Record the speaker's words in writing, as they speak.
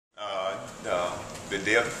the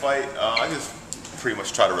day of the fight, I just pretty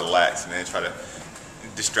much try to relax, man. Try to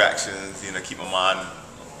distractions, keep my mind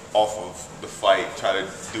off of the fight. Try to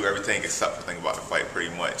do everything except for think about the fight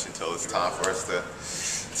pretty much until it's time for us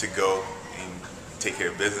to go and take care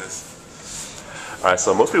of business. All right,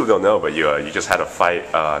 so most people don't know, but you just had a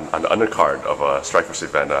fight on the undercard of a Strikeforce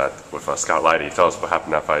event with Scott Lighty. Tell us what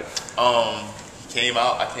happened in that fight. He came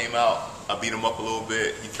out, I came out, I beat him up a little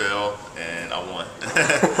bit, he fell, and I won.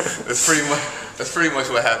 That's pretty much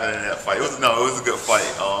what happened in that fight. It was a good fight.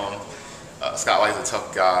 Scott Lighty's a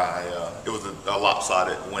tough guy. It was a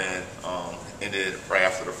lopsided win. Ended right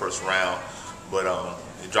after the first round, but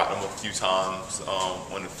dropped him a few times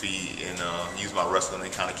on the feet and used my wrestling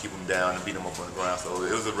and kind of keep him down and beat him up on the ground. So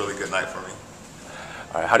it was a really good night for me.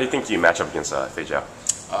 All right, how do you think you match up against Feijao?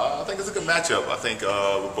 I think it's a good matchup. I think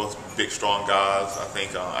we're both big, strong guys. I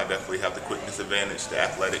think I definitely have the quickness advantage, the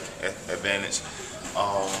athletic advantage.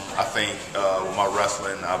 I think with my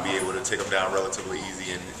wrestling, I'll be able to take him down relatively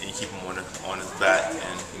easy and keep him on his back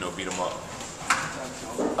and beat him up.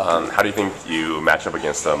 How do you think you match up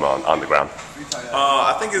against them on the ground?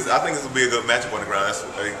 I think this will be a good matchup on the ground. That's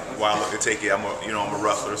why I look to take it. I'm a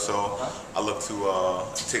wrestler, so I look to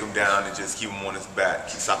take him down and just keep him on his back,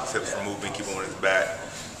 stop his hips from moving, keep him on his back,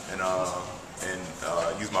 and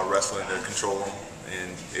use my wrestling to control him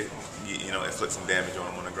and inflict some damage on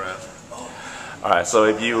him on the ground. All right, so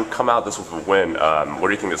if you come out this with a win, what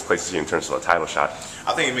do you think this places you in terms of a title shot?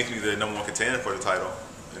 I think it makes me the #1 contender for the title.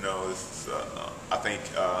 I think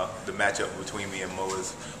the matchup between me and Mo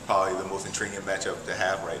is probably the most intriguing matchup to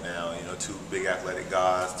have right now. Two big athletic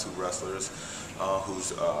guys, two wrestlers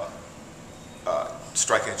whose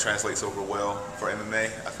striking translates over well for MMA.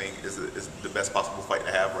 I think is the best possible fight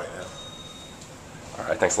to have right now. All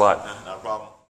right, thanks a lot. Not a problem.